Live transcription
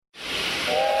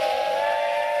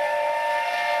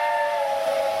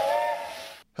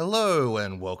Hello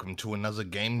and welcome to another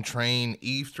Game Train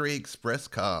E3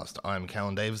 Expresscast. I'm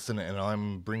Callan Davison and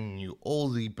I'm bringing you all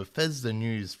the Bethesda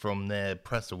news from their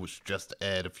presser which just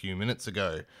aired a few minutes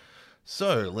ago.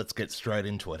 So let's get straight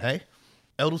into it, hey?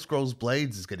 Elder Scrolls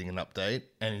Blades is getting an update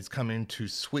and is coming to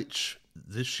Switch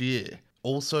this year.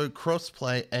 Also,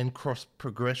 cross-play and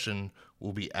cross-progression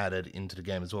will be added into the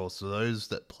game as well. So those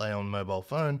that play on mobile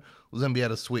phone will then be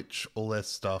able to switch all their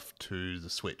stuff to the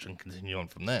Switch and continue on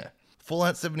from there.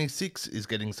 Fallout 76 is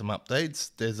getting some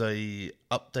updates. There's a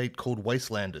update called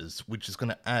Wastelanders, which is going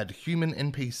to add human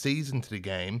NPCs into the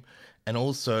game, and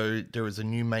also there is a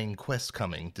new main quest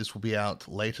coming. This will be out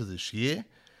later this year.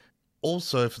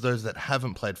 Also, for those that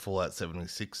haven't played Fallout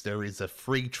 76, there is a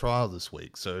free trial this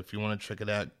week, so if you want to check it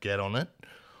out, get on it.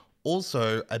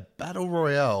 Also, a battle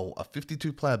royale, a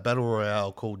 52-player battle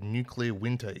royale called Nuclear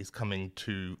Winter is coming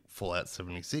to Fallout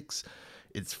 76.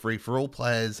 It's free for all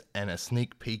players, and a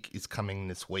sneak peek is coming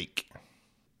this week.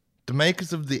 The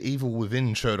makers of The Evil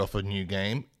Within showed off a new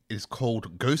game. It is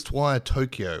called Ghostwire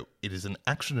Tokyo. It is an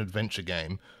action-adventure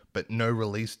game, but no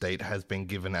release date has been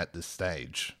given at this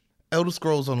stage. Elder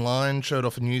Scrolls Online showed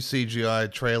off a new CGI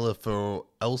trailer for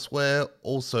Elsewhere.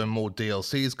 Also, more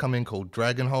DLC is coming called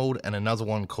Dragonhold, and another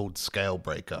one called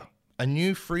Scalebreaker. A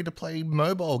new free-to-play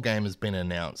mobile game has been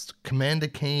announced. Commander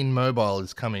Keen Mobile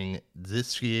is coming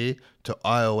this year to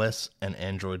iOS and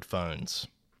Android phones.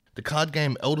 The card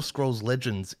game Elder Scrolls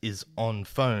Legends is on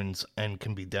phones and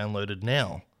can be downloaded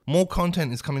now. More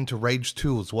content is coming to Rage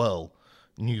 2 as well.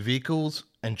 New vehicles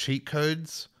and cheat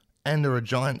codes, and there are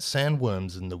giant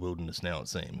sandworms in the wilderness now, it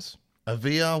seems. A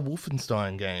VR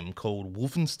Wolfenstein game called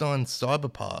Wolfenstein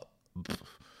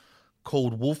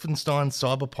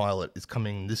Cyberpilot is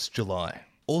coming this July.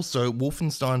 Also,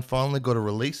 Wolfenstein finally got a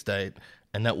release date,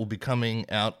 and that will be coming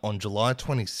out on July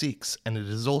 26, and it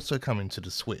is also coming to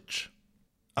the Switch.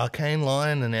 Arcane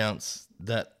Lion announced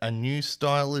that a new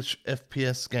stylish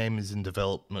FPS game is in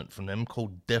development from them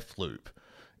called Deathloop.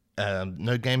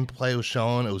 No gameplay was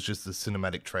shown, it was just a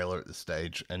cinematic trailer at this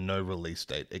stage, and no release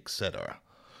date, etc.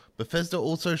 Bethesda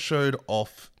also showed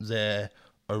off their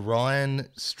Orion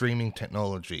streaming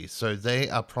technology, so they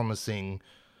are promising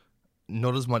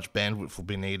not as much bandwidth will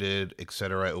be needed,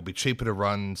 etc. It will be cheaper to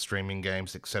run streaming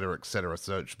games, etc., etc.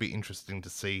 So it should be interesting to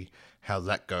see how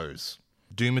that goes.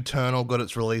 Doom Eternal got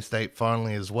its release date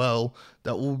finally as well.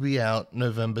 That will be out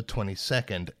November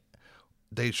 22nd.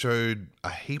 They showed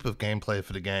a heap of gameplay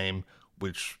for the game,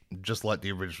 which, just like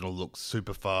the original, looks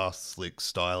super fast, slick,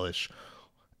 stylish.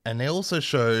 And they also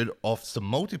showed off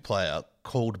some multiplayer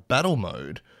called Battle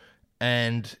Mode,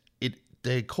 and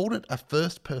they called it a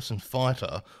first-person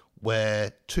fighter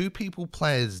where two people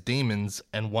play as demons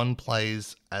and one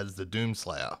plays as the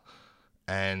Doomslayer.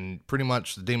 And pretty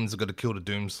much the demons have got to kill the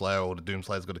Doomslayer, or the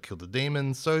Doomslayer's got to kill the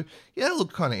demons. So yeah, it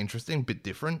looked kind of interesting, a bit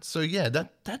different. So yeah,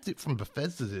 that's it from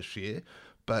Bethesda this year.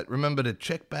 But remember to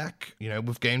check back,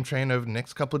 with Game Train over the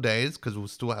next couple of days, because we'll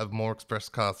still have more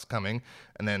Expresscasts coming.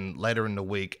 And then later in the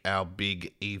week, our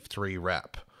big E3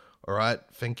 wrap. All right,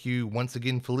 thank you once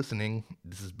again for listening.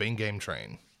 This has been Game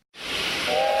Train.